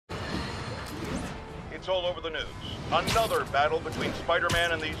It's all over the news. Another battle between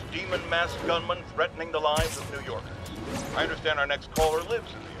Spider-Man and these demon-masked gunmen threatening the lives of New Yorkers. I understand our next caller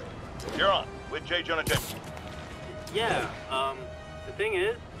lives in the area. You're on with J. Jonah Jameson. Yeah, the thing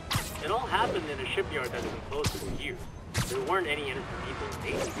is, it all happened in a shipyard that's been closed for years. There weren't any innocent people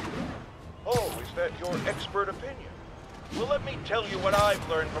in danger. Oh, is that your expert opinion? Well, let me tell you what I've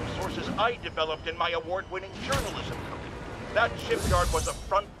learned from sources I developed in my award-winning journalism career. That shipyard was a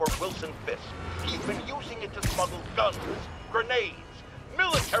front for Wilson Fisk. He's been using it to smuggle guns, grenades,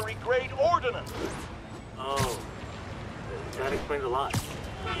 military-grade ordnance. Oh, that explains a lot.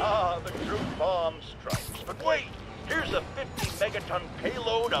 Ah, the true bomb strikes. But wait, here's a 50-megaton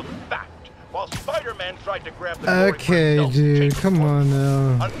payload of fact. While Spider-Man tried to grab the glory for Okay, himself, dude, chased come the on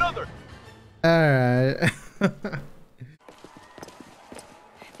now. Another. Alright.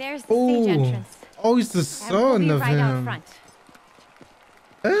 There's the stage entrance. Oh, he's the And we'll son be of right out him. front.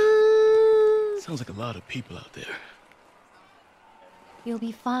 Sounds like a lot of people out there. You'll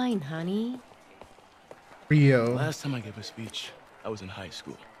be fine, honey. Rio. Last time I gave a speech, I was in high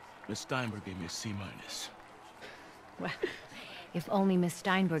school. Miss Steinberg gave me a C-. Well, if only Miss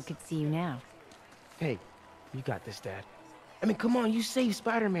Steinberg could see you now. Hey, you got this, Dad. I mean, come on, you saved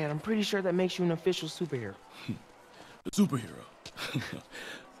Spider-Man. I'm pretty sure that makes you an official superhero. A superhero.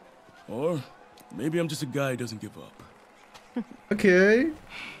 Or maybe I'm just a guy who doesn't give up. Okay.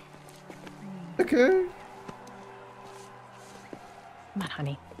 Okay. Come on,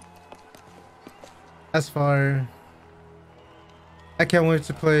 honey. That's fire. I can't wait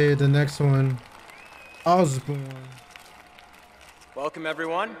to play the next one. Osborne. Welcome,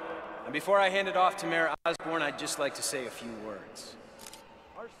 everyone. And before I hand it off to Mayor Osborne, I'd just like to say a few words.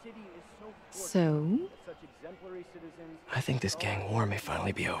 So? I think this gang war may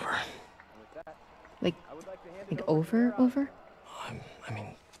finally be over. Like over? I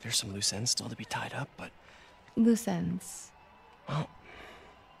mean, there's some loose ends still to be tied up, but... Loose ends. Well,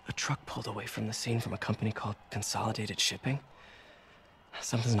 a truck pulled away from the scene from a company called Consolidated Shipping.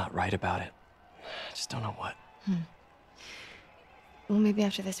 Something's not right about it. I just don't know what. Well, maybe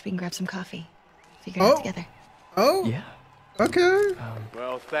after this we can grab some coffee. Figure it out together. Oh. Yeah. Okay.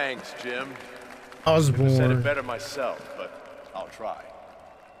 Well, thanks, Jim. Osborne. I said it better myself, but I'll try.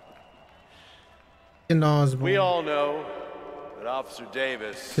 In Osborne. We all know that Officer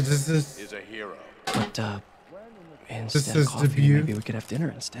Davis is a hero. But, This instead is of coffee, debut. maybe we could have dinner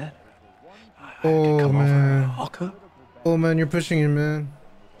instead. I Oh, could come man. over. I'll cook. Oh man, you're pushing it, man.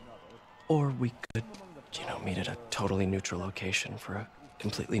 Or we could, meet at a totally neutral location for a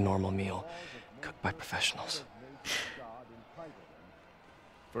completely normal meal, cooked by professionals.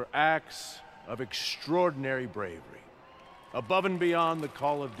 For acts of extraordinary bravery, above and beyond the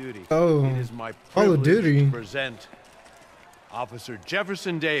call of duty, Oh, it is my Call of privilege Duty. to present Officer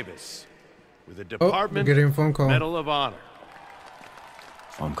Jefferson Davis with a Oh, we're Department getting a phone call. Medal of Honor.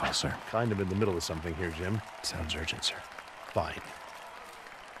 Phone call, sir. Kind of in the middle of something here, Jim. Sounds urgent, sir. Fine.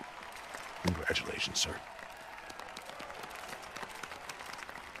 Congratulations, sir.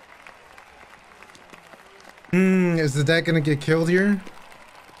 Is the dad gonna get killed here?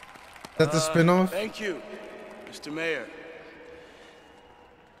 Is that the spinoff? Thank you, Mr. Mayor.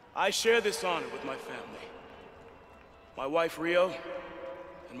 I share this honor with my family. My wife, Rio,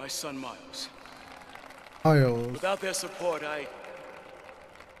 and my son, Miles. Miles. Without their support, I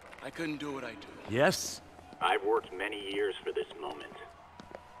couldn't do what I do. Yes? I've worked many years for this moment.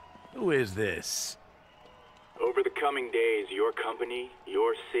 Who is this? Over the coming days, your company,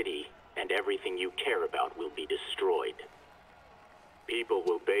 your city, and everything you care about will be destroyed. People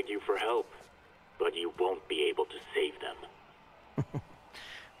will beg you for help, but you won't be able to save them.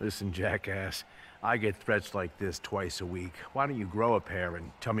 Listen, jackass. I get threats like this twice a week. Why don't you grow a pair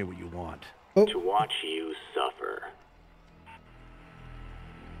and tell me what you want? To watch you suffer.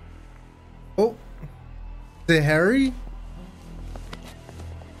 Oh. Is it Harry?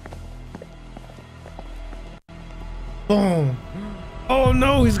 Boom. Oh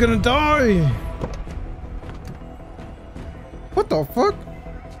no, he's gonna die. What the fuck?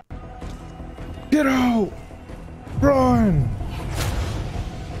 Get out. Run.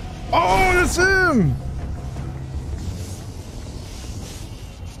 Oh, that's him.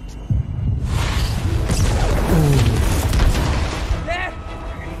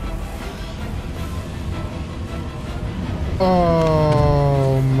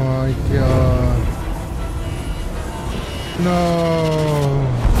 Oh my god. No.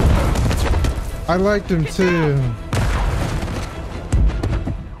 I liked him too.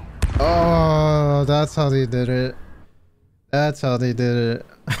 Oh, that's how they did it. That's how they did it.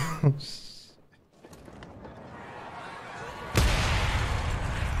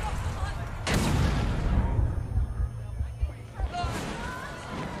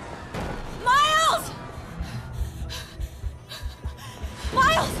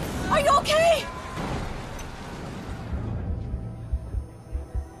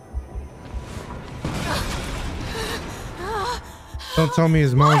 Don't tell me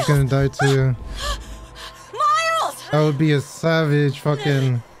his mom's gonna die too. Miles! That would be a savage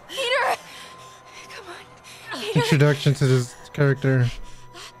fucking Peter! Come on. Peter! introduction to this character.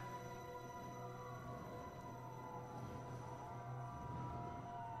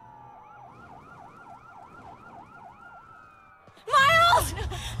 Miles!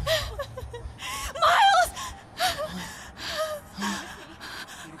 Miles!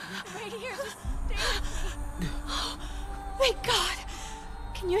 Right here, just stay with me. Oh, thank God.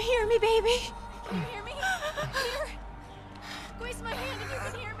 Can you hear me, baby? Can you hear me? Peter? Squeeze my hand if you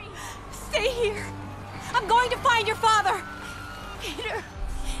can hear me. Stay here. I'm going to find your father. Peter.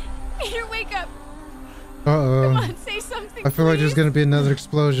 Peter, wake up. Uh-oh. Come on, say something, I feel like there's please. gonna be another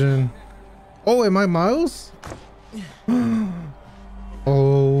explosion. Oh, am I Miles?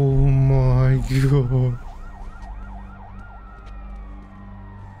 Oh my god.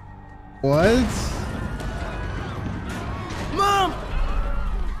 What? Mom!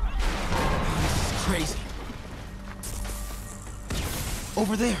 This is crazy.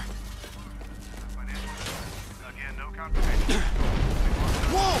 Over there.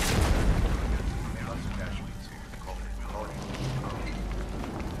 Whoa!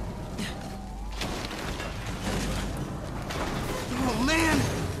 Oh, man!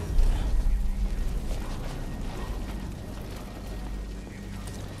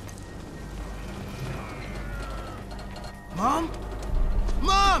 Mom?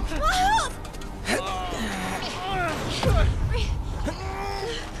 Mom! Miles!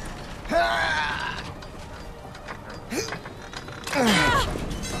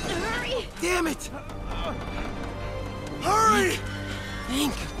 Hurry! Damn it! Hurry!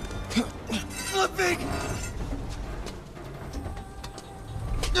 Think. Flipping!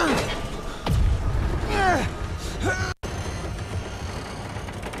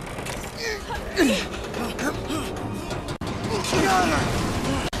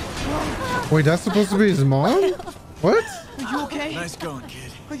 Wait, that's supposed to be his mom? What? Are you okay? Nice going,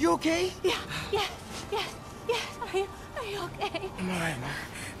 kid. Are you okay? Yeah, yes. Are you okay? I'm alright, Mom.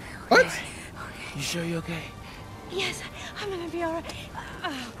 What? You sure you're okay? Yes, I'm gonna be alright.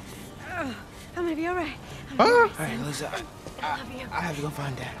 I'm gonna be alright. Alright, Lisa. I love you. I have to go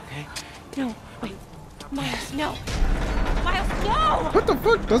find Dad, okay? No, wait. Miles, no. Miles, no! What the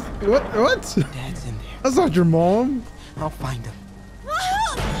fuck? That's what? Dad's in there. That's not your mom. I'll find him.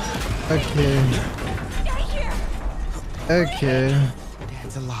 Miles! Okay. Stay here! Okay.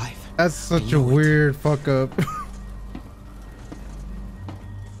 Dad's alive. That's such a weird fuck up.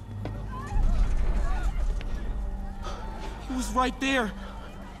 He was right there.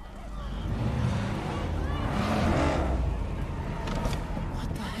 What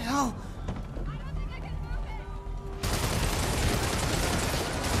the hell?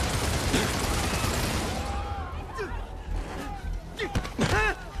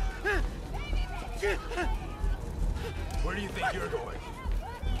 Where do you think you're going?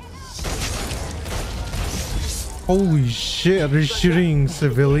 Holy shit, are they shooting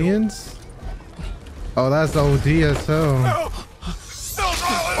civilians? Oh, that's ODSO.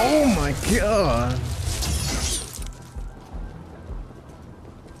 Oh my god.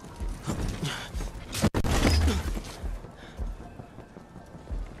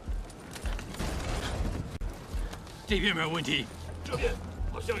这边没有问题。这边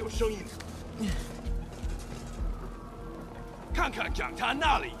好像有声音。看看讲台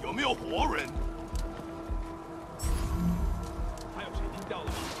那里有没有活人。还有谁听到了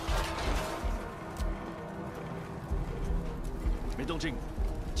吗？没动静，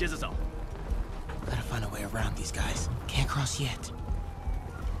接着走。 Gotta find a way around these guys. Can't cross yet.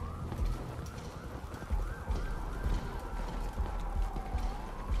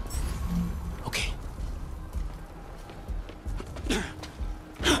 Okay.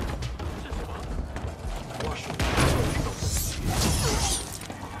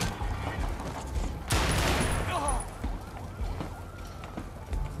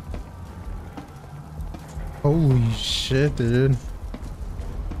 Holy shit, dude.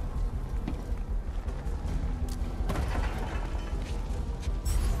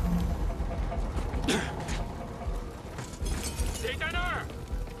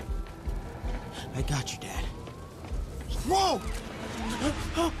 I got you, Dad. Whoa!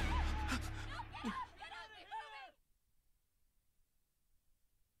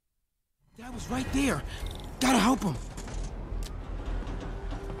 Dad was right there. Gotta help him.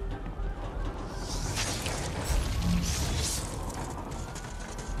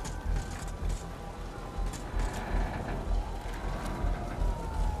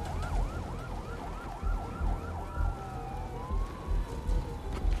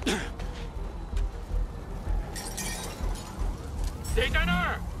 谁在那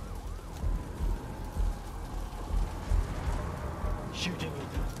儿？是这位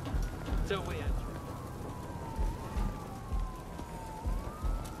的，在为安全。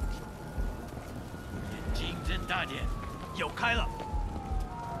眼睛睁大点，有开了。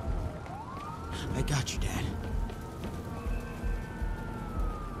I got you, Dad.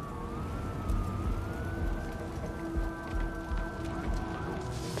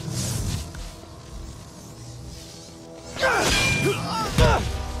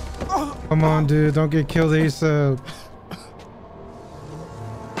 Come on, dude. Don't get killed ASAP.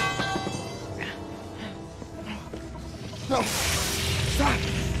 No. Stop.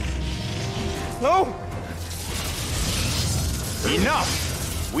 No.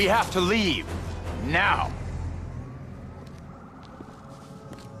 Enough. We have to leave. Now.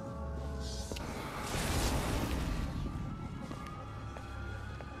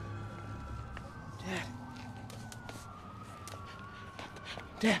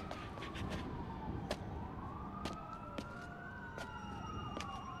 Dad.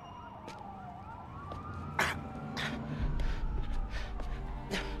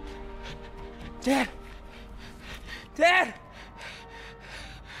 Dad! Dad!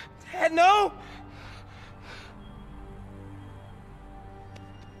 Dad, no!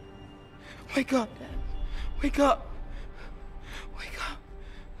 Wake up, Dad. Wake up. Wake up.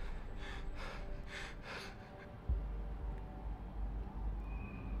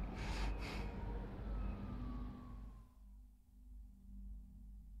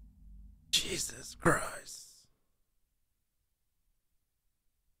 Jesus Christ.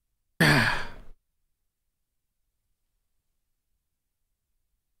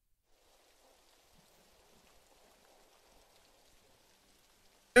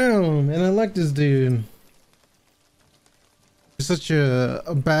 Damn, and I like this dude. He's such a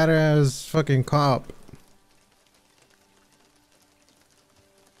badass fucking cop.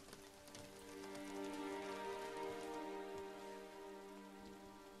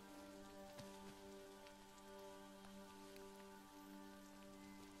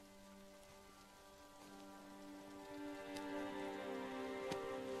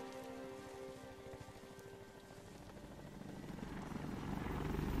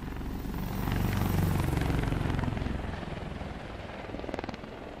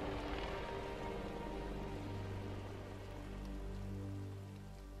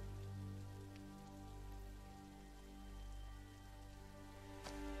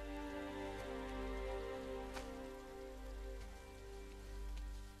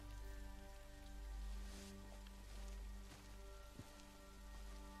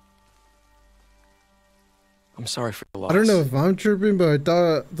 I'm sorry for your loss. I don't know if I'm tripping, but I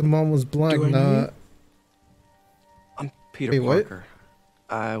thought the mom was black. Not. I'm Peter Parker.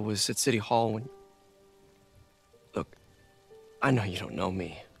 I was at City Hall when... Look, I know you don't know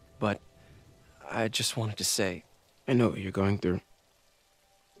me, but I just wanted to say... I know what you're going through.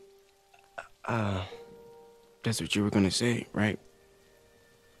 That's what you were gonna say, right?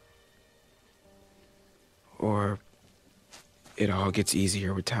 Or it all gets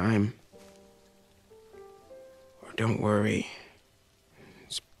easier with time. Or don't worry.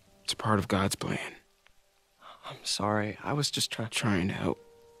 It's part of God's plan. I'm sorry. I was just trying to help.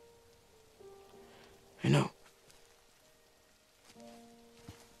 I know.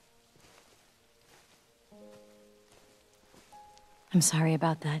 I'm sorry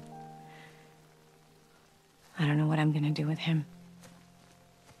about that. I don't know what I'm gonna do with him.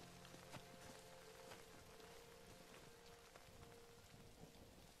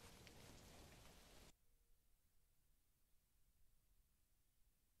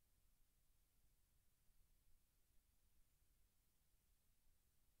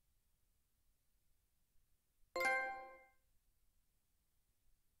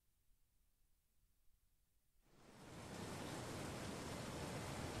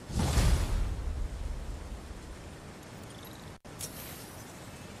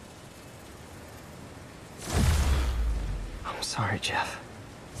 Sorry, Jeff.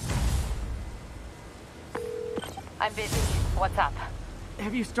 I'm busy. What's up?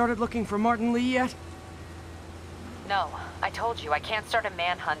 Have you started looking for Martin Lee yet? No. I told you, I can't start a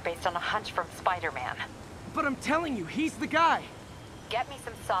manhunt based on a hunch from Spider-Man. But I'm telling you, he's the guy. Get me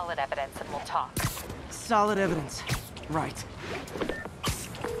some solid evidence and we'll talk. Solid evidence. Right.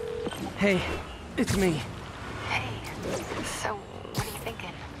 Hey, it's me. Hey. So, what are you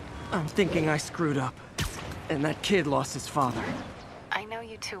thinking? I'm thinking I screwed up. And that kid lost his father. I know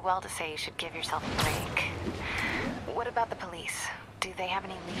you too well to say you should give yourself a break. What about the police? Do they have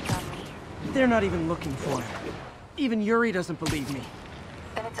any leads on me? They're not even looking for him. Even Yuri doesn't believe me.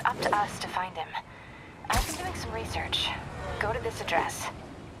 Then it's up to us to find him. I've been doing some research. Go to this address.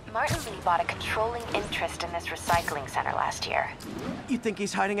 Martin Lee bought a controlling interest in this recycling center last year. You think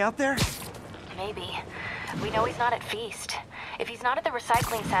he's hiding out there? Maybe. We know he's not at Feast. If he's not at the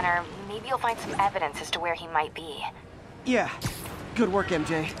recycling center, maybe you'll find some evidence as to where he might be. Yeah. Good work,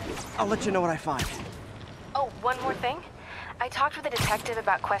 MJ. I'll let you know what I find. Oh, one more thing. I talked with a detective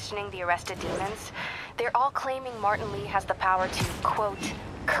about questioning the arrested demons. They're all claiming Martin Lee has the power to, quote,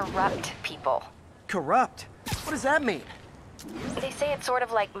 corrupt people. Corrupt? What does that mean? They say it's sort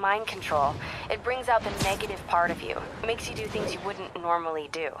of like mind control. It brings out the negative part of you. Makes you do things you wouldn't normally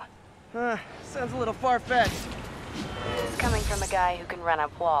do. Sounds a little far-fetched. It's coming from a guy who can run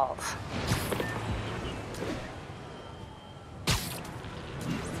up walls.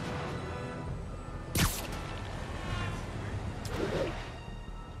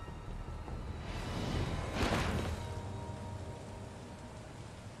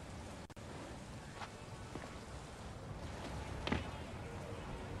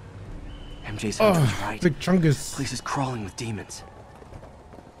 MJ's hunter's right. Big Chungus. This place is crawling with demons.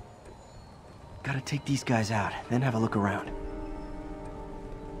 Gotta take these guys out, then have a look around.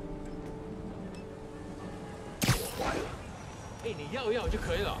 哎，你要就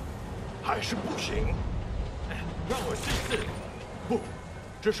可以了，还是不行？哎，让我试试。不，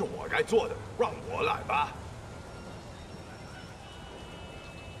这是我该做的，让我来吧。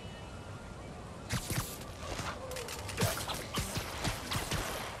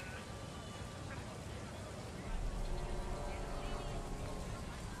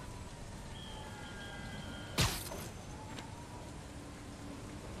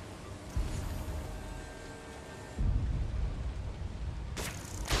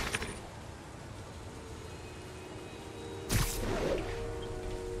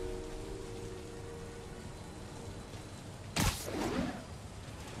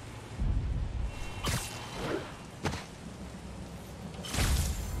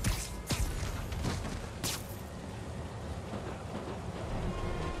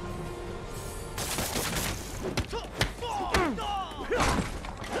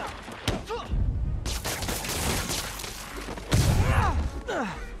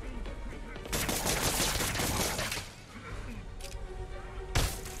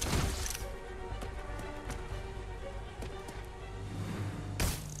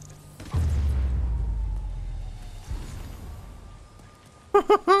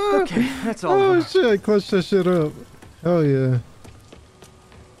Okay, that's all. Oh shit, I clutched that shit up. Hell yeah.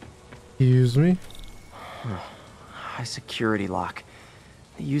 Excuse me. High security lock.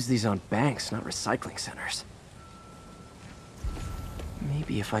 They use these on banks, not recycling centers.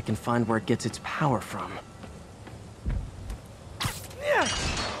 Maybe if I can find where it gets its power from.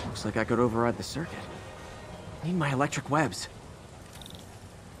 Looks like I could override the circuit. Need my electric webs.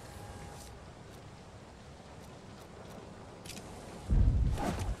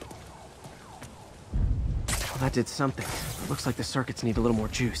 Well, that did something. Looks like the circuits need a little more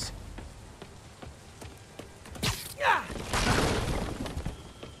juice.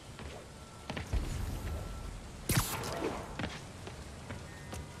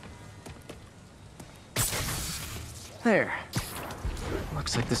 There.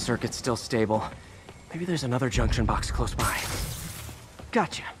 Looks like the circuit's still stable. Maybe there's another junction box close by.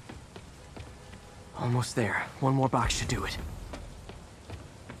 Gotcha. Almost there. One more box should do it.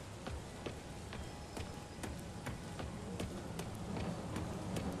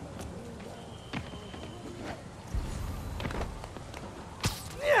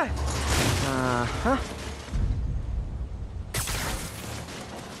 Uh-huh.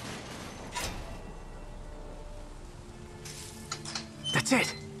 That's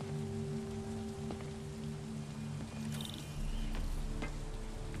it.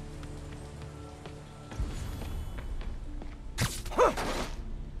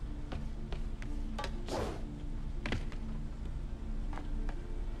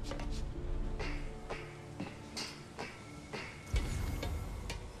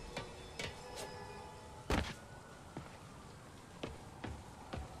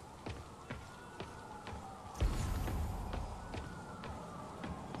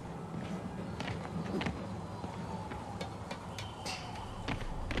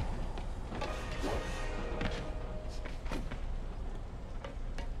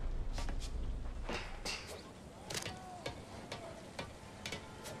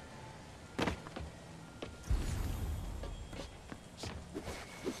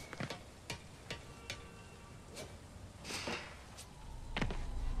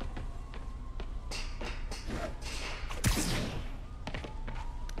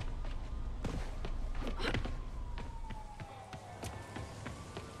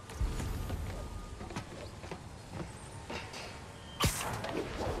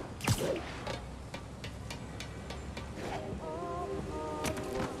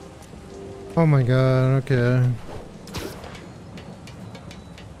 Oh my god, okay.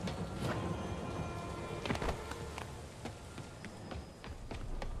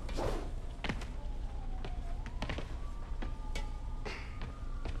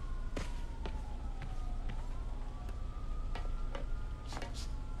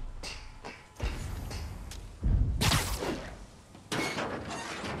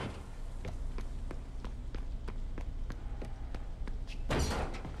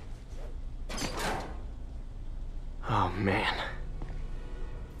 Oh, man.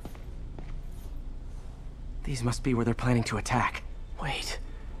 These must be where they're planning to attack. Wait,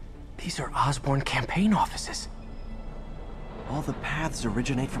 these are Osborn campaign offices. All the paths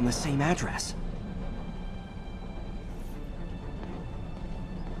originate from the same address.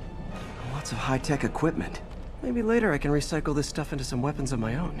 Lots of high-tech equipment. Maybe later I can recycle this stuff into some weapons of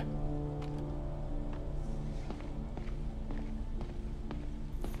my own.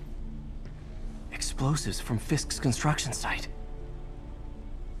 Explosives from Fisk's construction site.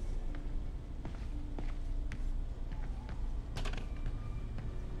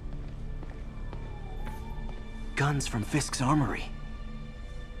 Guns from Fisk's armory.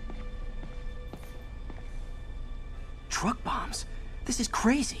 Truck bombs? This is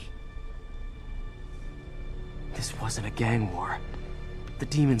crazy. This wasn't a gang war. The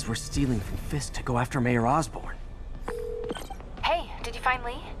demons were stealing from Fisk to go after Mayor Osborn. Hey, did you find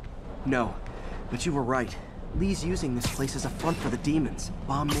Lee? No. But you were right. Lee's using this place as a front for the demons.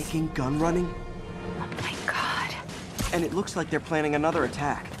 Bomb-making, gun-running. Oh my god. And it looks like they're planning another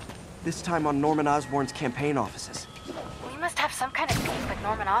attack. This time on Norman Osborn's campaign offices. We must have some kind of beef with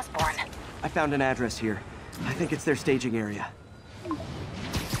Norman Osborn. I found an address here. I think it's their staging area.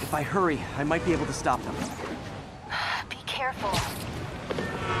 If I hurry, I might be able to stop them. Be careful.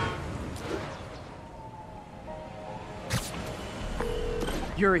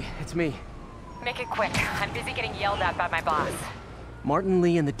 Yuri, it's me. Make it quick. I'm busy getting yelled at by my boss. Martin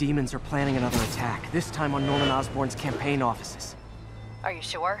Lee and the demons are planning another attack, this time on Norman Osborn's campaign offices. Are you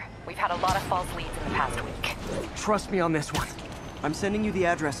sure? We've had a lot of false leads in the past week. Trust me on this one. I'm sending you the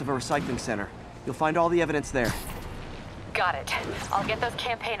address of a recycling center. You'll find all the evidence there. Got it. I'll get those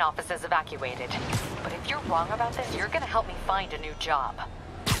campaign offices evacuated. But if you're wrong about this, you're gonna help me find a new job.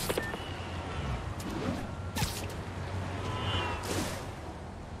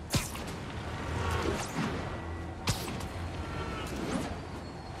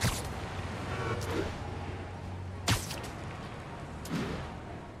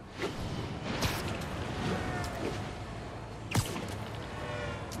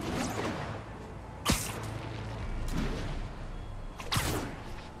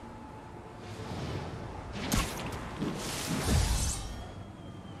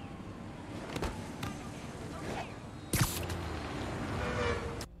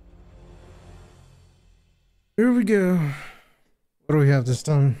 Here we go. What do we have this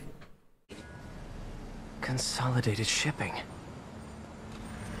time? Consolidated shipping.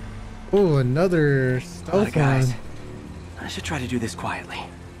 Oh, another stealth guys. one. I should try to do this quietly,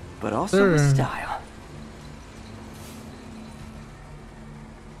 but also with style.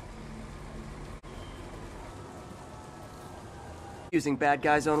 Using bad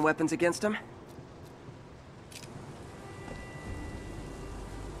guys' own weapons against him?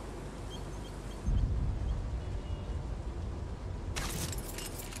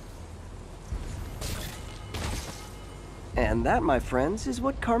 And that, my friends, is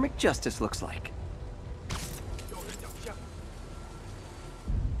what karmic justice looks like.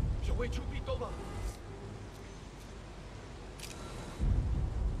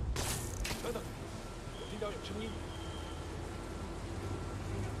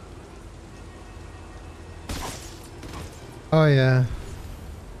 Oh yeah.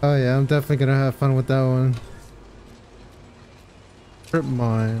 Oh yeah, I'm definitely gonna have fun with that one. Trip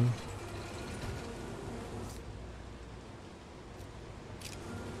mine.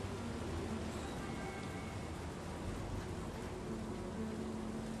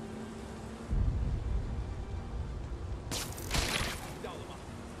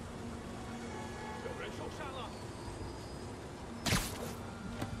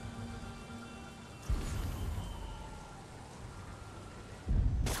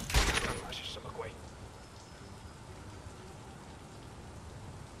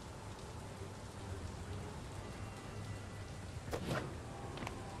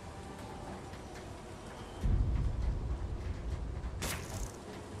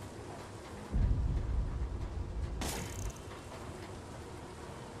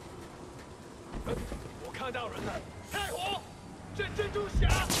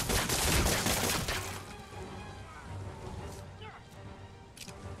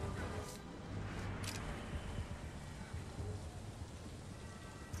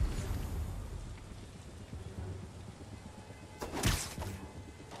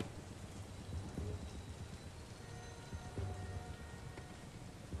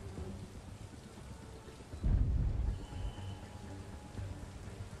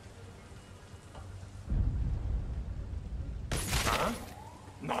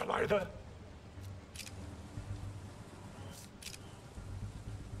 哪来的？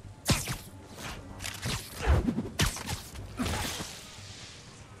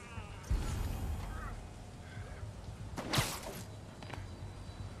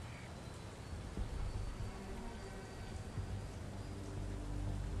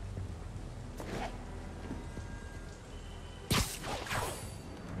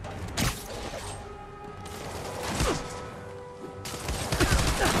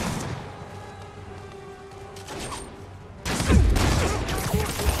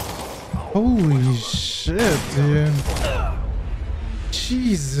 Holy shit, dude.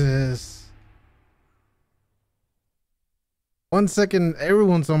 Jesus. 1 second,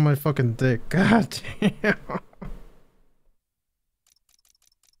 everyone's on my fucking dick. God damn.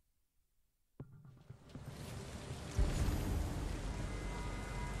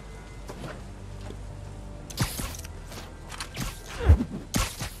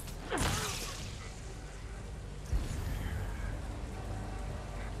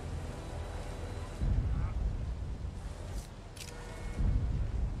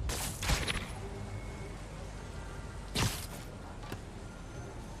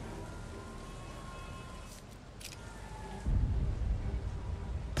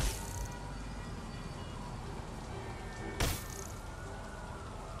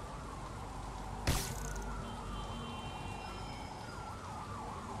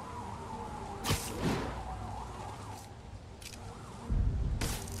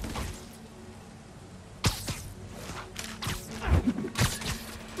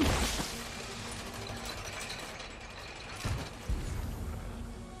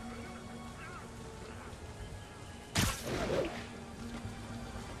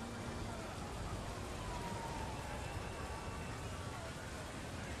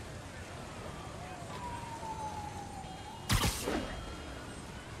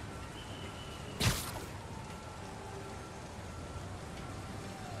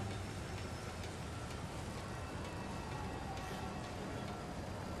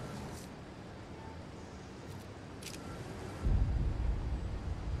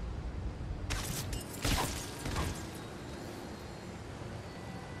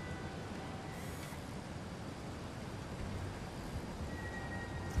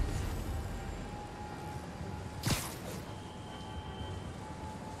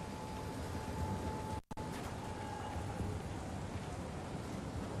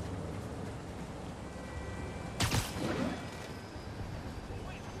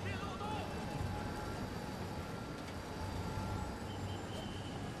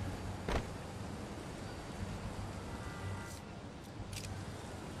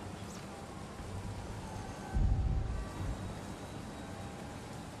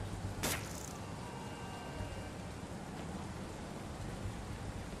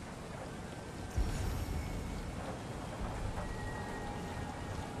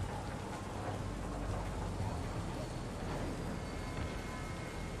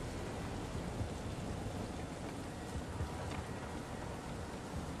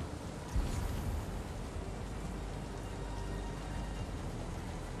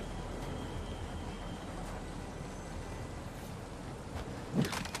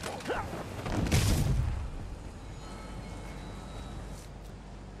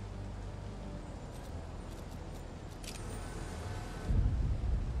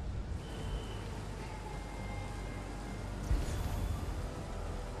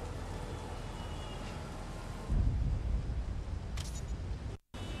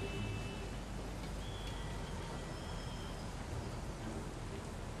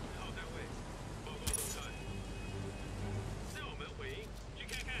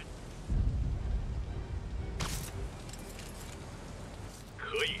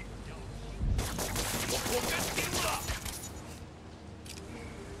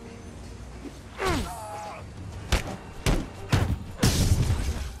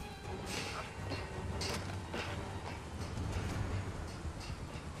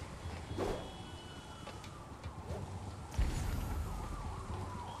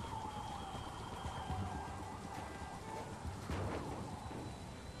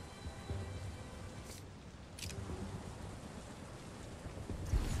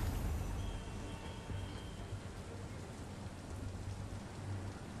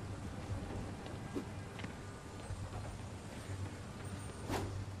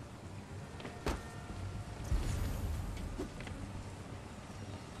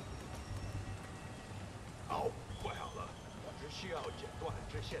需要剪断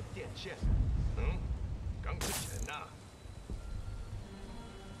这线电线。钢之前呐。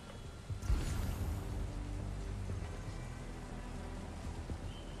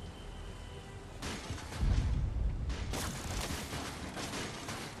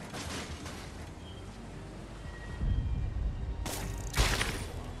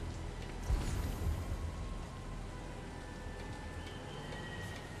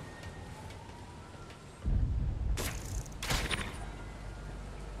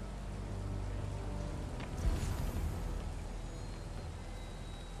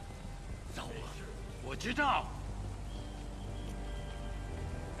知道。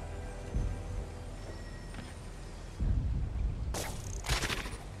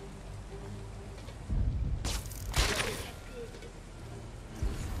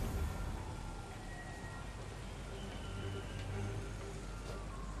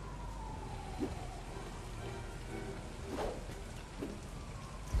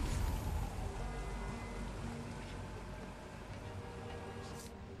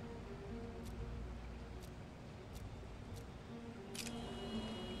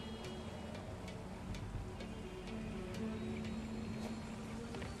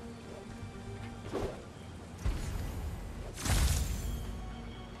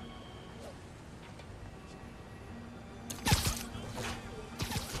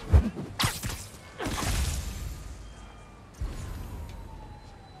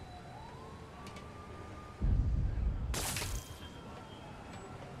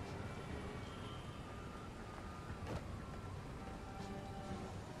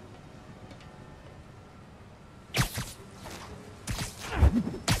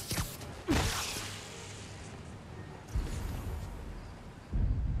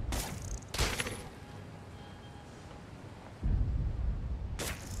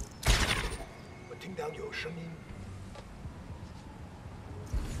听到有声音。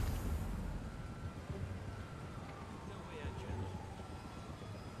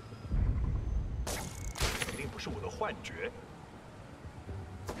肯定不是我的幻觉。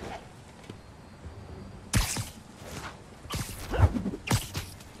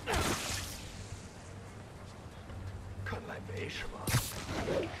看来没什么。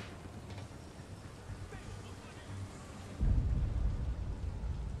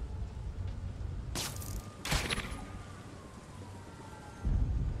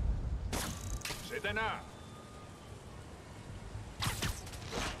 谁在那儿？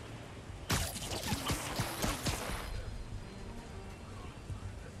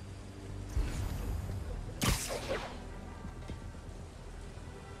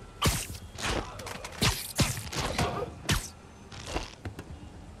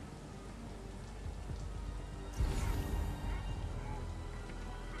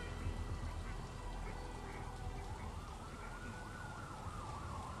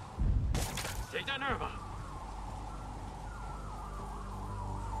谁在那儿吧？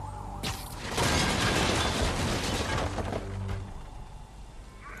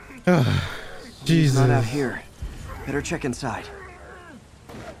 Jesus. Not out here. Better check inside.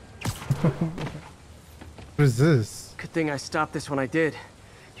 What is this? Good thing I stopped this when I did.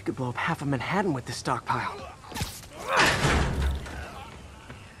 You could blow up half of Manhattan with this stockpile.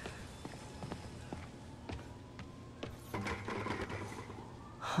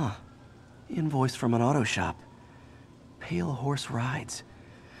 Huh. Invoice from an auto shop. Pale Horse Rides.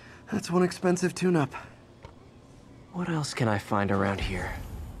 That's one expensive tune-up. What else can I find around here?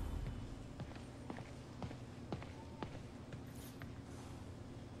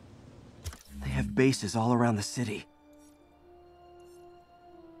 They have bases all around the city.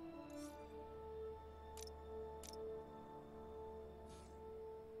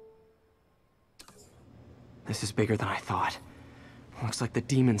 This is bigger than I thought. Looks like the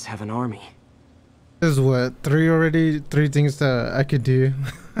demons have an army. There's what, 3 already? 3 things that I could do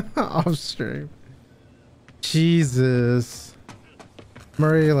off stream. Jesus. I'm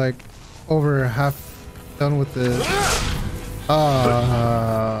already like over half done with this.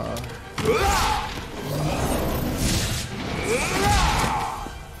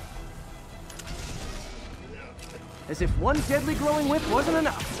 As if one deadly glowing whip wasn't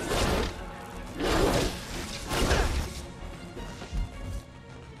enough.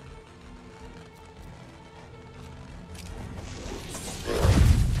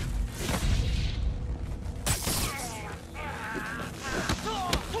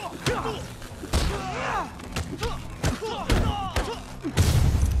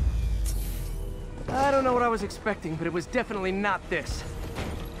 I don't know what I was expecting, but it was definitely not this.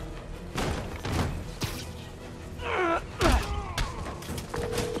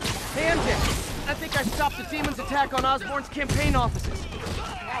 Hey MJ, I think I stopped the demon's attack on Osborn's campaign offices.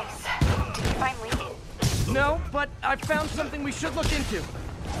 Nice. Did you find Lee? No, but I found something we should look into. A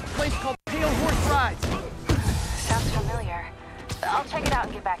place called Pale Horse Rides. Sounds familiar. I'll check it out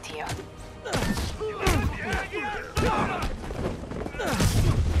and get back to you.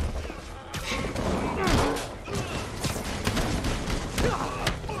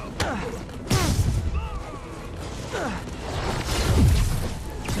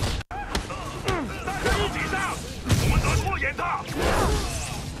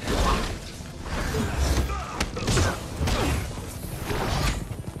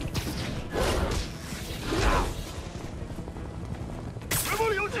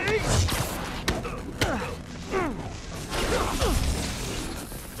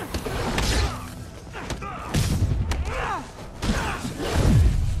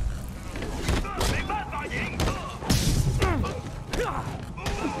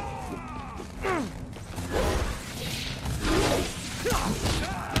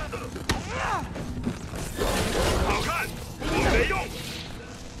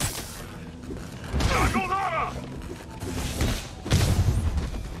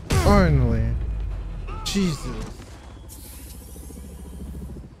 Finally. Jesus.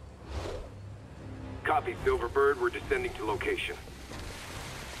 Copy, Silverbird. We're descending to location.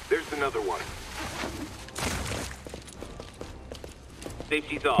 There's another one.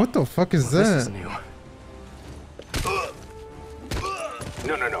 Safety's off. What the fuck is that? This is new.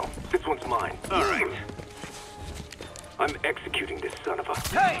 No. This one's mine. All right. I'm executing this son of a...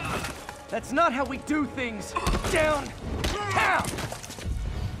 Hey! That's not how we do things. Down! Down!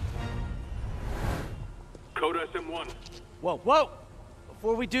 Code SM1. Whoa!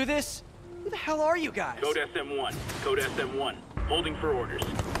 Before we do this, who the hell are you guys? Code SM1. Code SM1. Holding for orders.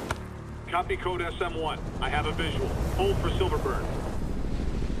 Copy Code SM1. I have a visual. Hold for Silverbird.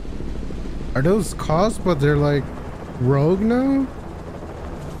 Are those cops, but they're like rogue now?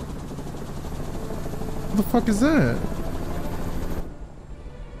 What the fuck is that?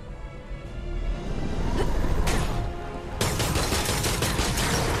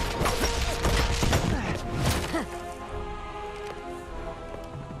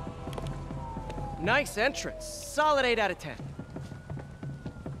 Nice entrance. Solid 8 out of 10.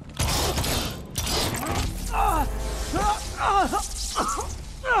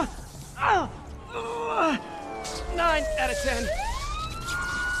 9 out of 10.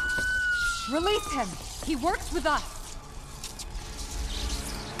 Release him. He works with us.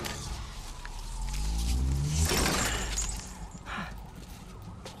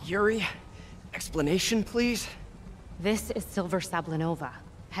 Yuri, explanation, please? This is Silver Sablinova,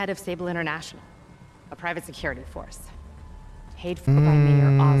 head of Sable International, a private security force. Paid for by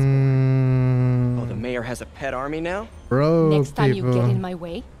Mayor Osborn. Oh, the mayor has a pet army now? Bro, Next time you get in my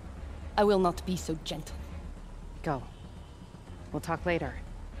way, I will not be so gentle. Go. We'll talk later.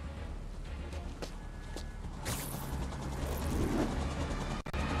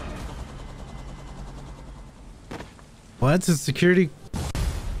 What's a security?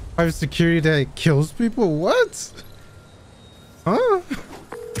 Private security that kills people? What? Huh?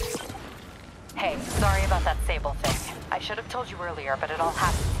 Hey, sorry about that Sable thing. I should have told you earlier, but it all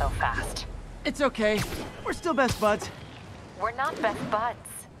happened so fast. It's okay. We're still best buds. We're not best buds.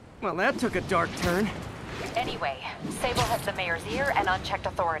 Well, that took a dark turn. Anyway, Sable has the mayor's ear and unchecked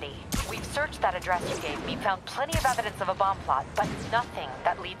authority. We've searched that address you gave me, found plenty of evidence of a bomb plot, but nothing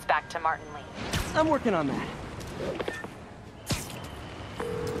that leads back to Martin Lee. I'm working on that.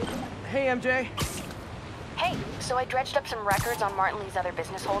 Hey, MJ. Hey, so I dredged up some records on Martin Lee's other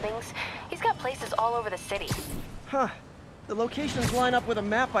business holdings. He's got places all over the city. Huh. The locations line up with a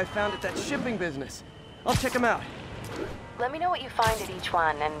map I found at that shipping business. I'll check them out. Let me know what you find at each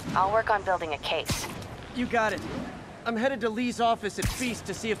one, and I'll work on building a case. You got it. I'm headed to Lee's office at Feast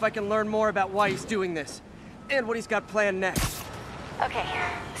to see if I can learn more about why he's doing this. And what he's got planned next. Okay,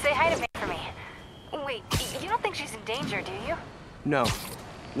 say hi to May for me. Wait, you don't think she's in danger, do you? No.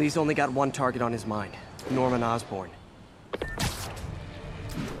 Lee's only got one target on his mind. Norman Osborn.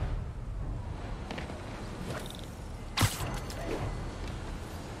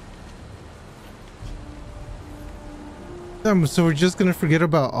 So we're just gonna forget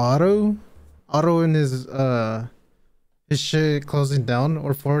about Otto? Otto and his shit closing down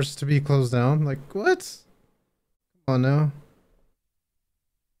or forced to be closed down? Like what? Come on now.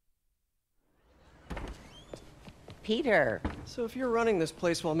 Peter. So if you're running this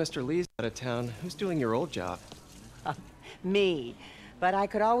place while Mr. Lee's out of town, who's doing your old job? Me. But I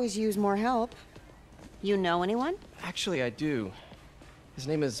could always use more help. You know anyone? Actually, I do. His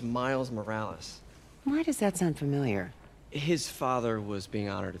name is Miles Morales. Why does that sound familiar? His father was being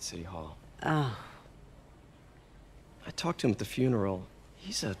honored at City Hall. Oh. I talked to him at the funeral.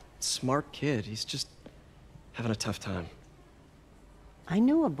 He's a smart kid. He's just having a tough time. I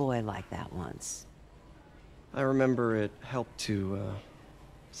knew a boy like that once. I remember it helped to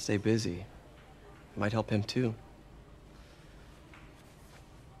stay busy. Might help him too.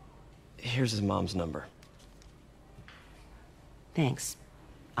 Here's his mom's number. Thanks.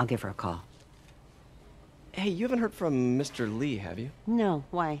 I'll give her a call. Hey, you haven't heard from Mr. Lee, have you? No,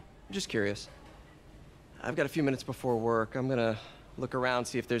 why? Just curious. I've got a few minutes before work. I'm gonna look around,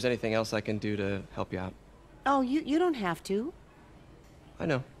 see if there's anything else I can do to help you out. Oh, you don't have to. I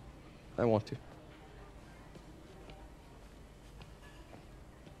know. I want to.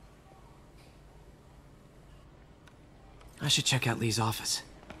 I should check out Lee's office.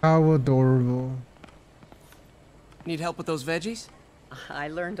 How adorable. Need help with those veggies? I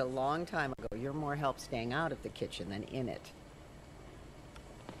learned a long time ago you're more help staying out of the kitchen than in it.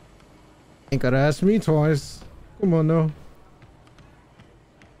 Ain't gotta ask me twice. Come on now.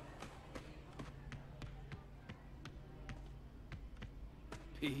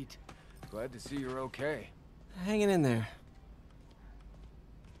 Pete, glad to see you're okay. Hanging in there.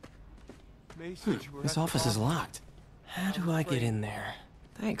 This office is locked. How do I get in there?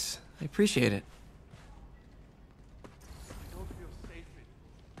 Thanks. I appreciate it.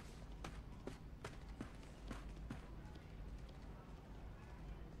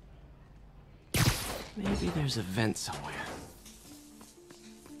 Maybe there's a vent somewhere.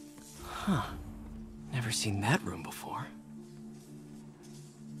 Huh. Never seen that room before.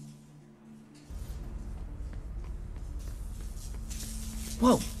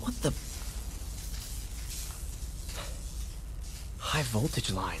 Whoa, what the? High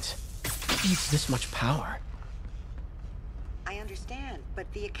voltage lines. What needs this much power? I understand,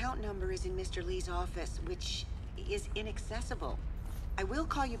 but the account number is in Mr. Lee's office, which is inaccessible. I will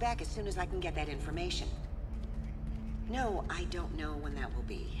call you back as soon as I can get that information. No, I don't know when that will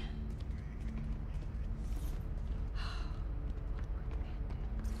be.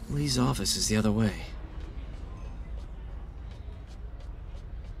 Lee's office is the other way.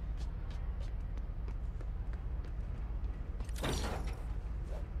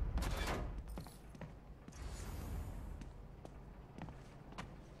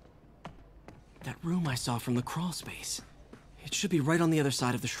 That room I saw from the crawl space. It should be right on the other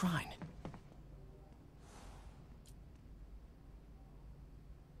side of the shrine.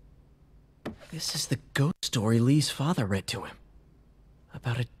 This is the ghost story Lee's father read to him.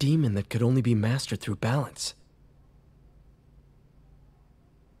 About a demon that could only be mastered through balance.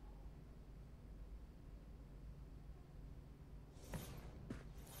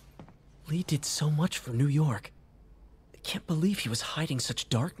 Lee did so much for New York. I can't believe he was hiding such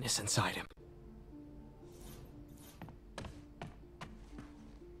darkness inside him.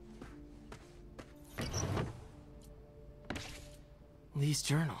 Lee's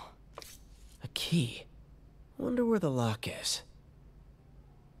journal. A key. Wonder where the lock is.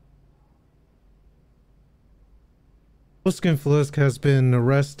 Wilson Fisk has been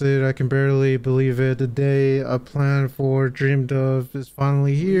arrested. I can barely believe it. The day I planned for, dreamed of, is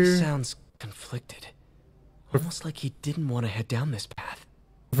finally here. Lee sounds conflicted. Almost like he didn't want to head down this path.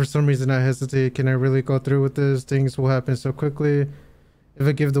 For some reason I hesitate. Can I really go through with this? Things will happen so quickly. If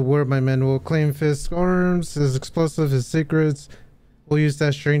I give the word, my men will claim Fisk's arms, his explosives, his secrets. We'll use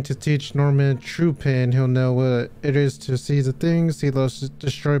that strength to teach Norman true pain. He'll know what it is to see the things he loves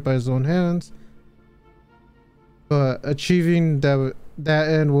destroyed by his own hands. But achieving that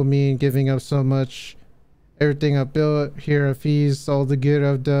end will mean giving up so much. Everything I built here at Feast, all the good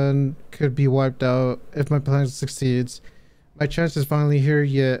I've done could be wiped out if my plan succeeds. My chance is finally here,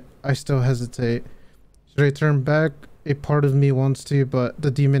 yet I still hesitate. Should I turn back? A part of me wants to, but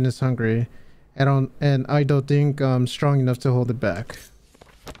the demon is hungry. And I don't think I'm strong enough to hold it back.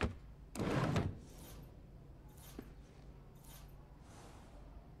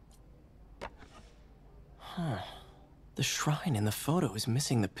 Huh. The shrine in the photo is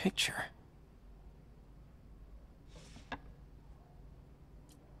missing the picture.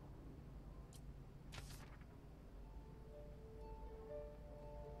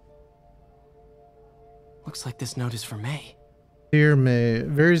 Looks like this note is for May. Dear May,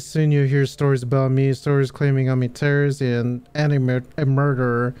 very soon you'll hear stories about me, stories claiming I'm a terrorist and a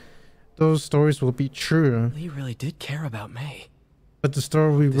murderer. Those stories will be true. Lee really did care about May. But the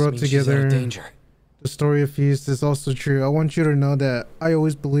story we wrote together, the story of Feast, is also true. I want you to know that I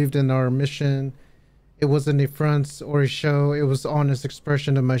always believed in our mission. It wasn't a front or a show. It was honest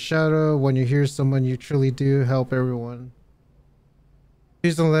expression of my shadow. When you hear someone, you truly do help everyone.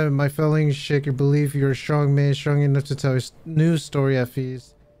 Please don't let my feelings shake your belief. You're a strong man, strong enough to tell a new story at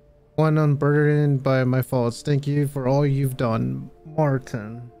Feast. One unburdened by my faults. Thank you for all you've done,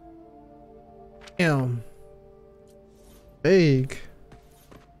 Martin. Damn. Vague.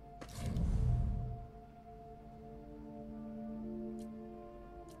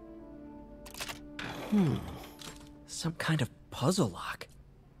 Some kind of puzzle lock.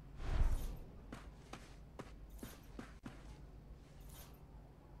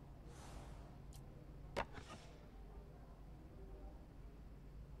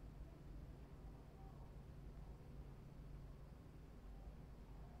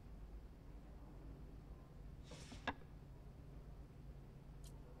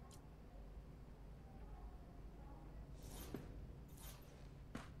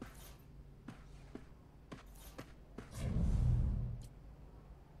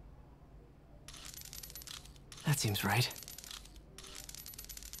 That seems right.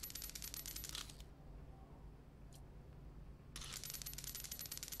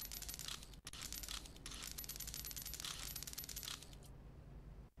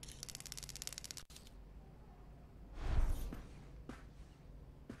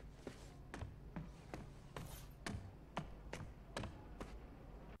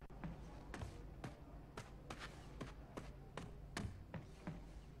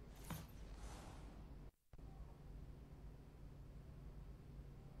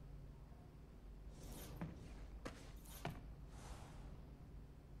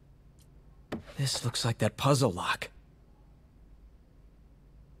 This looks like that puzzle lock.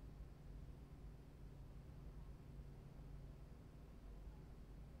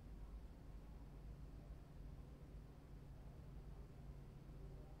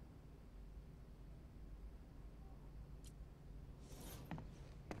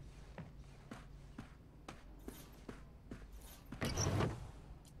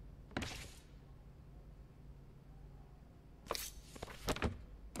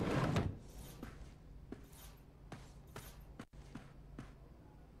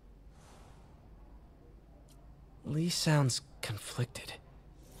 Lee sounds conflicted.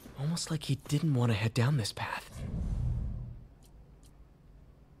 Almost like he didn't want to head down this path.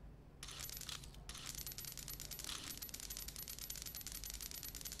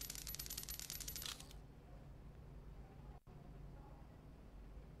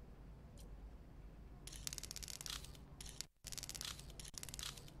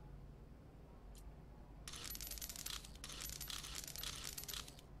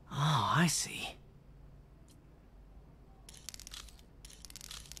 Oh, I see.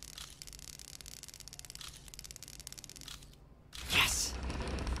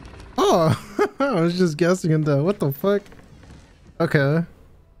 Oh, I was just guessing in the what the fuck? Okay.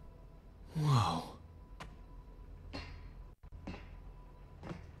 Whoa.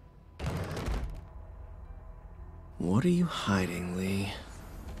 What are you hiding, Lee?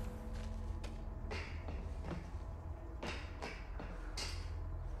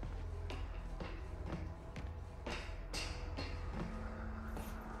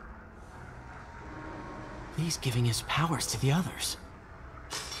 Lee's giving his powers to the others.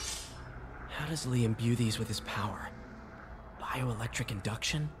 How does Lee imbue these with his power? Bioelectric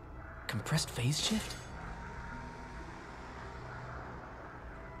induction? Compressed phase shift?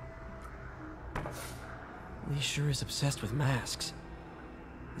 Lee sure is obsessed with masks.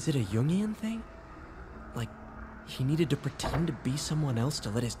 Is it a Jungian thing? Like, he needed to pretend to be someone else to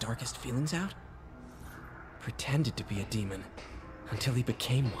let his darkest feelings out? Pretended to be a demon, until he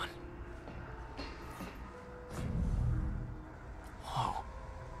became one. Whoa.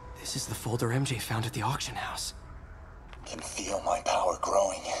 This is the folder MJ found at the auction house. Can feel my power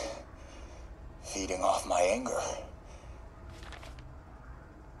growing, feeding off my anger.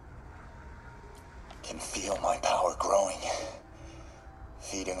 Can feel my power growing,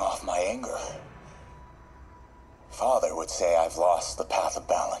 feeding off my anger. Father would say I've lost the path of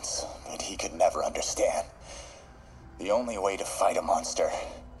balance, but he could never understand. The only way to fight a monster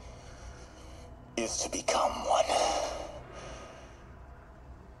is to become one.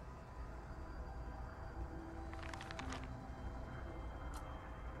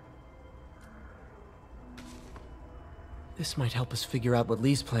 This might help us figure out what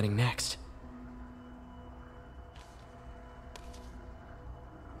Lee's planning next.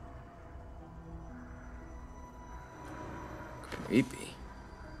 Creepy.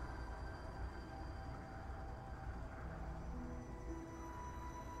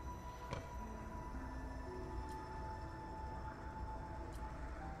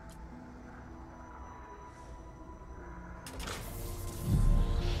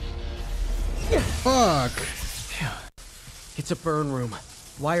 Fuck. It's a burn room,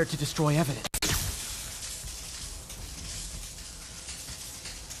 wired to destroy evidence.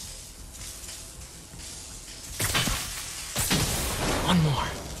 One more.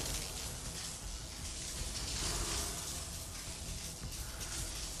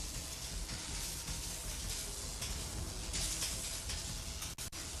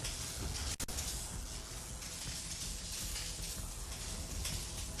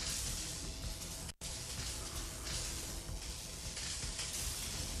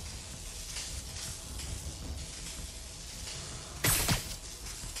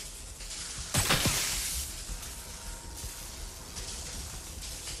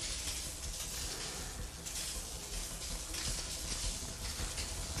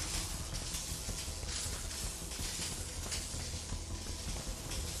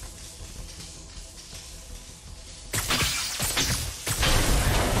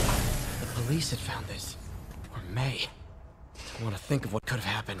 Police had found this. Or May. I want to think of what could have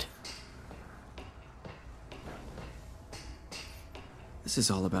happened. This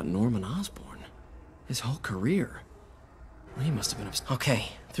is all about Norman Osborn. His whole career. He must have been upset.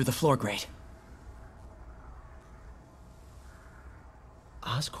 Okay, through the floor grate.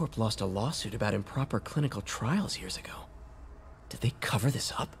 Oscorp lost a lawsuit about improper clinical trials years ago. Did they cover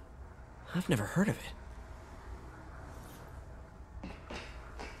this up? I've never heard of it.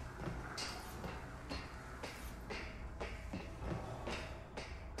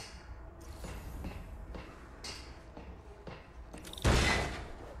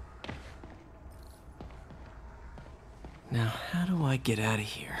 How do I get out of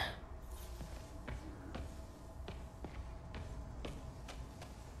here?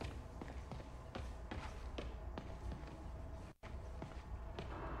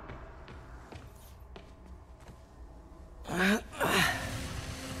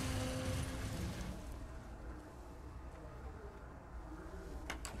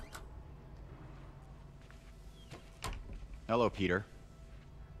 Hello, Peter.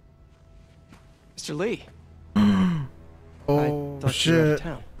 Mr. Lee. Oh, I thought shit. you were out of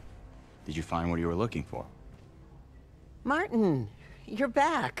town. Did you find what you were looking for? Martin, you're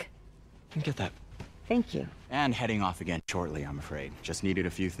back. Get that. Thank you. And heading off again shortly, I'm afraid. Just needed a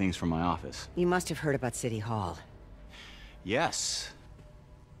few things from my office. You must have heard about City Hall. Yes.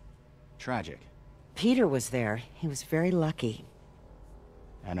 Tragic. Peter was there. He was very lucky.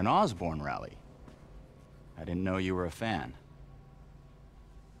 At an Osborn rally. I didn't know you were a fan.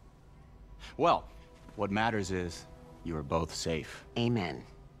 Well, what matters is you are both safe. Amen.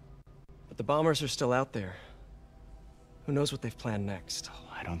 But the bombers are still out there. Who knows what they've planned next?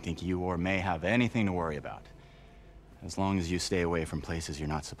 I don't think you or May have anything to worry about. As long as you stay away from places you're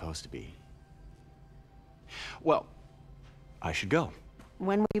not supposed to be. Well, I should go.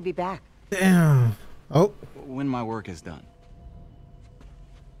 When will you be back? Damn. Oh. When my work is done.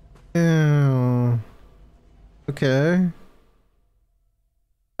 Damn. Okay.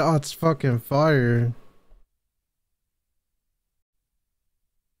 Oh, it's fucking fire.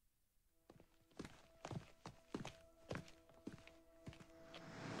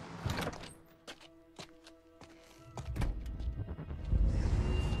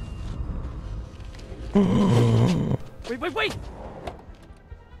 Wait!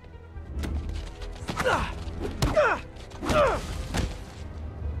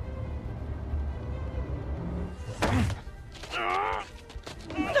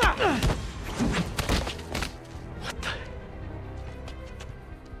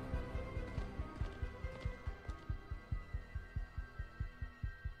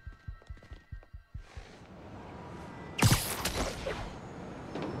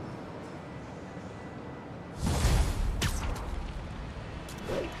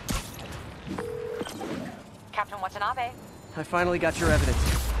 Captain Watanabe. I finally got your evidence.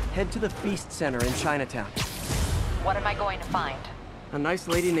 Head to the Feast Center in Chinatown. What am I going to find? A nice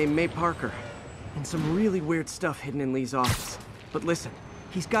lady named May Parker. And some really weird stuff hidden in Lee's office. But listen,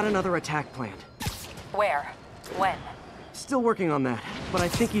 he's got another attack planned. Where? When? Still working on that, but I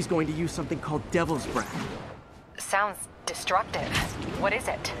think he's going to use something called Devil's Breath. Sounds destructive. What is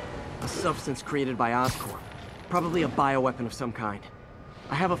it? A substance created by Oscorp. Probably a bioweapon of some kind.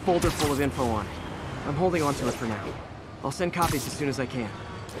 I have a folder full of info on it. I'm holding on to it for now. I'll send copies as soon as I can.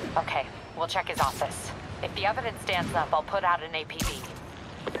 Okay, we'll check his office. If the evidence stands up, I'll put out an APB.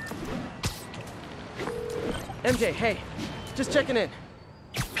 MJ, hey. Just checking in.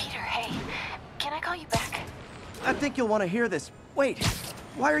 Peter, hey. Can I call you back? I think you'll want to hear this. Wait,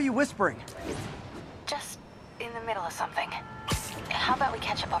 why are you whispering? Just in the middle of something. How about we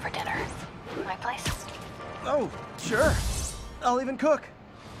catch up over dinner? My place? Oh, sure. I'll even cook.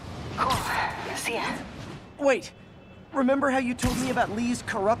 Cool. See ya. Wait, remember how you told me about Lee's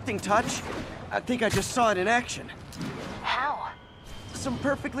corrupting touch? I think I just saw it in action. How? Some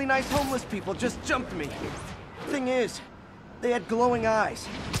perfectly nice homeless people just jumped me. Thing is, they had glowing eyes.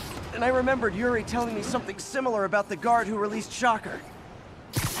 And I remembered Yuri telling me something similar about the guard who released Shocker.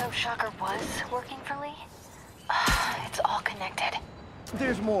 So Shocker was working for Lee? It's all connected.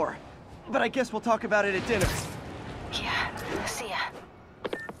 There's more, but I guess we'll talk about it at dinner. Yeah, see ya.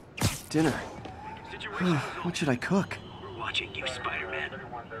 Dinner? What should I cook? We're watching you, Spider-Man.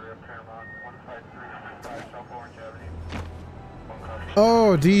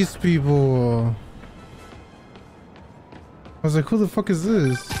 Oh, these people. I was like, who the fuck is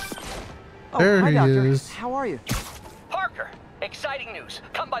this? Oh, There hi, he Doctor. is. How are you? Parker, exciting news.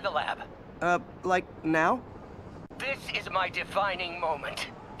 Come by the lab. Like now? This is my defining moment.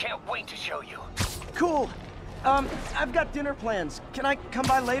 Can't wait to show you. Cool. I've got dinner plans. Can I come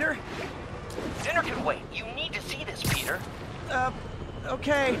by later? Dinner can wait. You need to see this, Peter.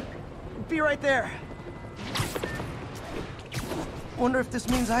 Okay. Be right there. Wonder if this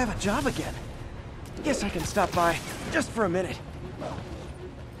means I have a job again. Guess I can stop by, just for a minute.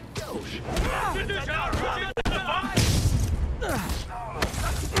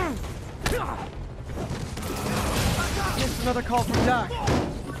 Here's another call from Doc.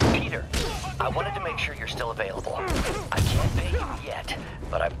 Peter, I wanted to make sure you're still available. I can't pay you yet,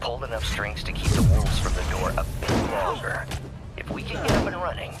 but I've pulled enough strings to keep the wolves from the door a bit longer. If we can get up and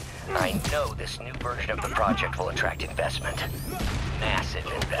running, I know this new version of the project will attract investment. Massive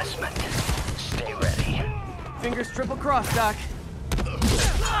investment. Stay ready. Fingers triple crossed, Doc.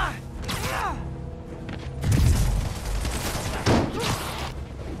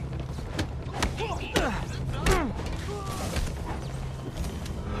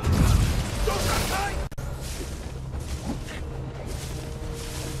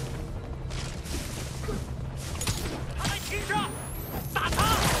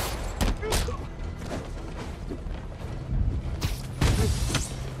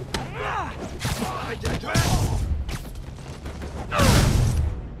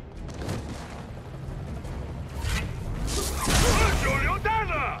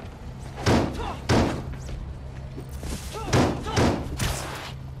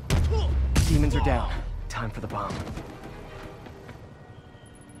 Demons are down. Time for the bomb.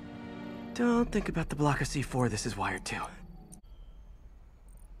 Don't think about the block of C4 this is wired to.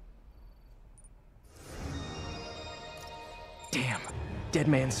 Damn. Dead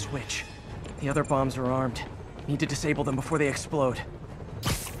man's switch. The other bombs are armed. Need to disable them before they explode.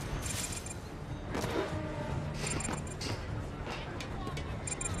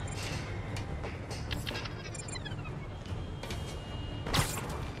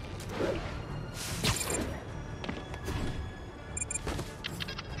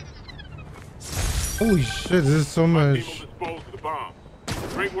 Holy shit, this is so much.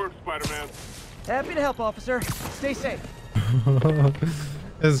 Great work, Spider-Man. Happy to help, officer. Stay safe.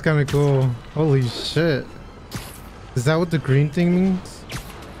 That's kind of cool. Holy shit. Is that what the green thing means?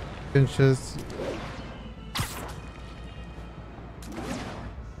 It's just...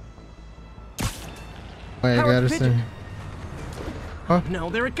 Wait, I gotta say. Huh?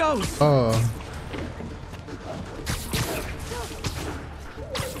 No, there it goes. Oh.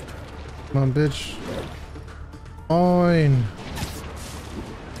 Come on, bitch. Fine.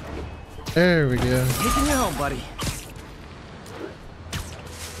 There we go. Taking you home, buddy.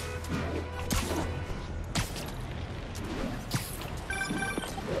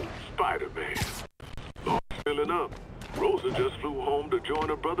 Spider-Man. Oh, filling up. Rosa just flew home to join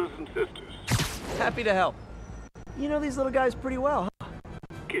her brothers and sisters. Happy to help. You know these little guys pretty well, huh?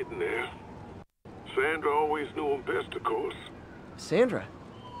 Getting there. Sandra always knew him best, of course. Sandra?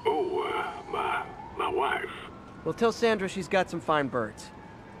 Oh, my wife. Well, tell Sandra she's got some fine birds.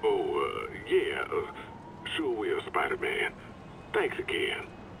 Oh, yeah. Sure will, Spider-Man. Thanks again.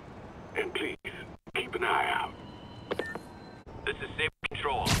 And please, keep an eye out. This is Saber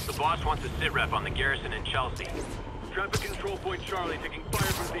Control. The boss wants a sit rep on the garrison in Chelsea. Traffic control point Charlie taking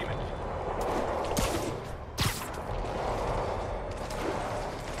fire from demons.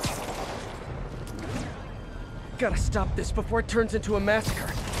 Gotta stop this before it turns into a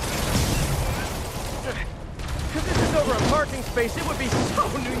massacre. If this is over a parking space, it would be so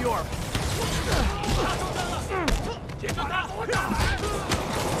New York.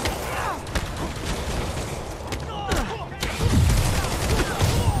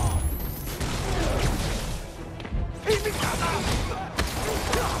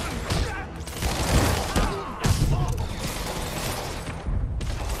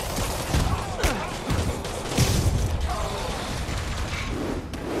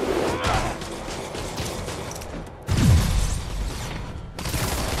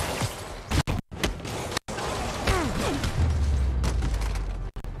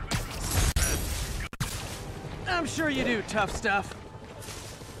 I'm sure you do, tough stuff.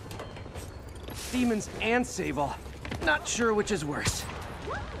 Demons and Sable. Not sure which is worse.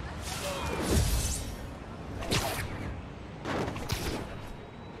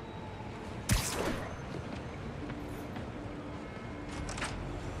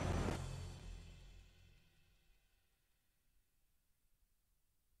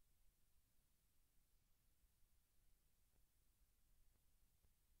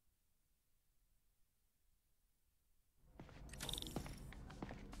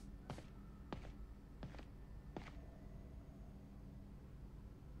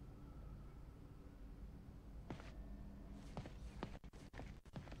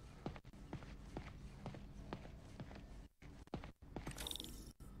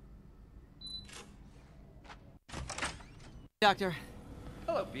 Doctor.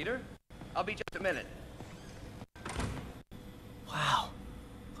 Hello, Peter. I'll be just a minute. Wow.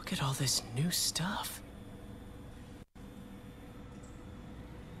 Look at all this new stuff.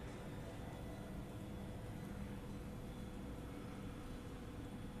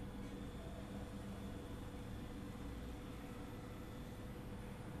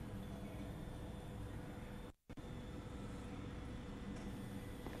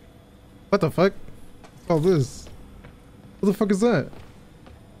 What the fuck? All this. What the fuck is that?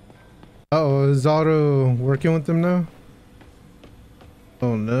 Uh-oh, is Otto working with them now?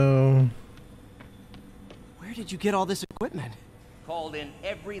 Oh no. Where did did you get all this equipment? Called in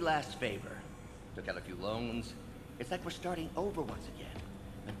every last favor. Took out a few loans. It's like we're starting over once again.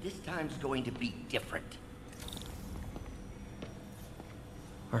 But this time's going to be different.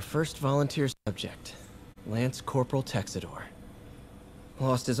 Our first volunteer subject, Lance Corporal Texador.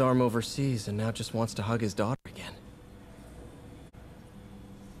 Lost his arm overseas and now just wants to hug his daughter again.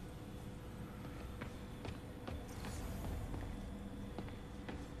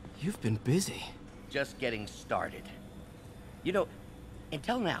 You've been busy. Just getting started. You know,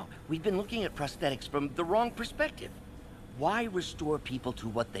 until now, we've been looking at prosthetics from the wrong perspective. Why restore people to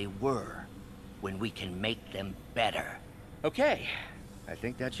what they were when we can make them better? Okay, I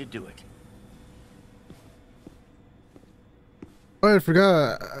think that should do it. Oh, I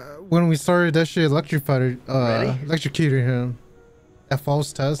forgot. When we started, that shit electrocuted him. That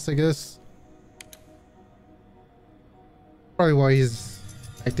false test, I guess. Probably why he's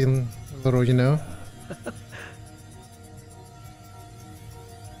acting a little, you know.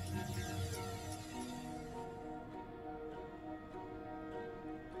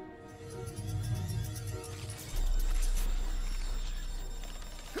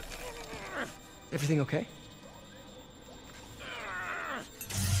 Everything okay?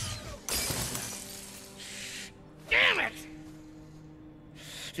 Damn it!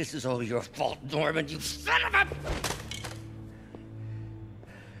 This is all your fault, Norman, you son of a...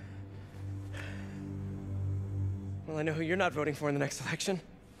 Well, I know who you're not voting for in the next election.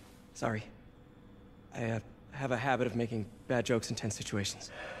 Sorry. I have a habit of making bad jokes in tense situations.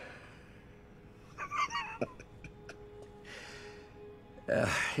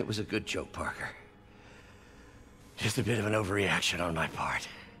 It was a good joke, Parker. Just a bit of an overreaction on my part.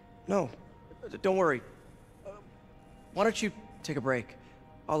 No, don't worry. Why don't you take a break?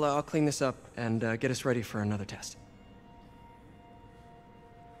 I'll clean this up and get us ready for another test.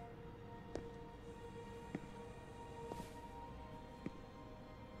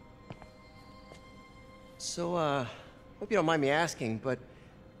 So, hope you don't mind me asking, but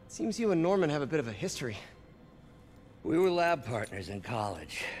it seems you and Norman have a bit of a history. We were lab partners in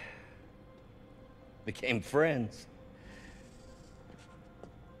college. Became friends.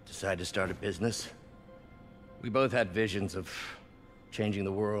 Decided to start a business. We both had visions of changing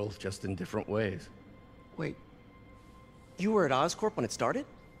the world, just in different ways. Wait, you were at Oscorp when it started?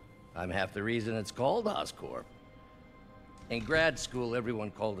 I'm half the reason it's called Oscorp. In grad school, everyone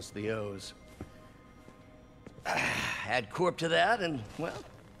called us the O's. Add Corp to that, and, well,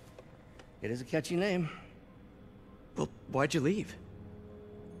 it is a catchy name. Well, why'd you leave?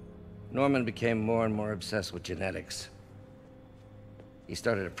 Norman became more and more obsessed with genetics. He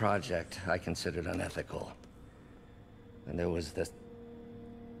started a project I considered unethical. And there was this...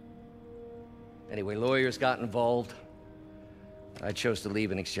 Anyway, lawyers got involved. I chose to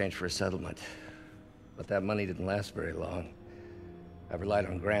leave in exchange for a settlement. But that money didn't last very long. I've relied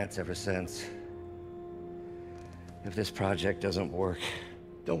on grants ever since. If this project doesn't work...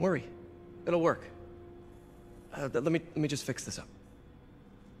 Don't worry. It'll work. Let me just fix this up.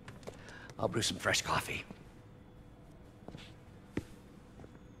 I'll brew some fresh coffee.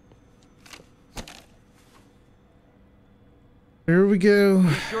 Here we go.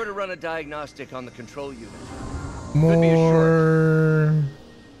 Be sure to run a diagnostic on the control unit. More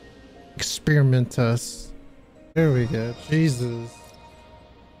experiment tests. There we go. Jesus.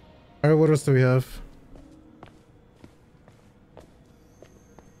 Alright, what else do we have?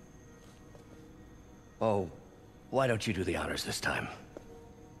 Oh, why don't you do the honors this time?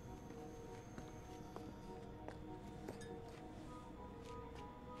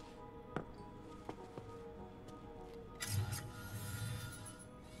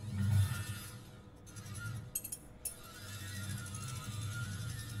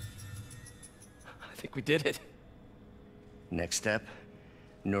 I think we did it. Next step,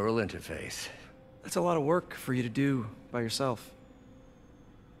 neural interface. That's a lot of work for you to do by yourself.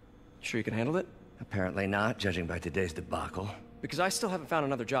 Sure you can handle it? Apparently not, judging by today's debacle. Because I still haven't found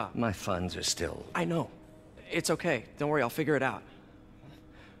another job. My funds are still... I know. It's okay. Don't worry, I'll figure it out.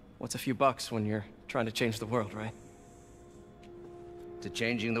 What's a few bucks when you're trying to change the world, right? To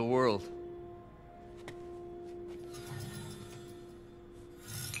changing the world.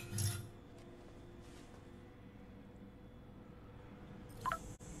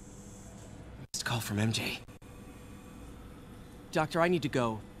 Missed call from MJ. Doctor, I need to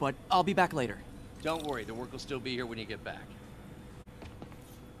go, but I'll be back later. Don't worry, the work will still be here when you get back.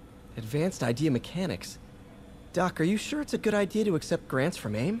 Advanced idea mechanics. Doc, are you sure it's a good idea to accept grants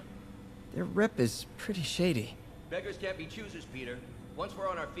from AIM? Their rep is pretty shady. Beggars can't be choosers, Peter. Once we're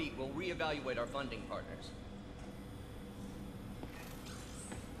on our feet, we'll reevaluate our funding partners.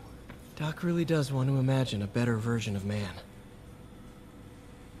 Doc really does want to imagine a better version of man.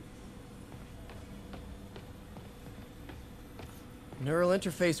 Neural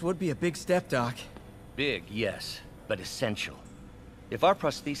interface would be a big step, Doc. Big, yes, but essential. If our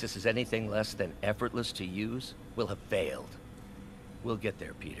prosthesis is anything less than effortless to use, we'll have failed. We'll get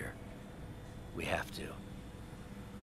there, Peter. We have to.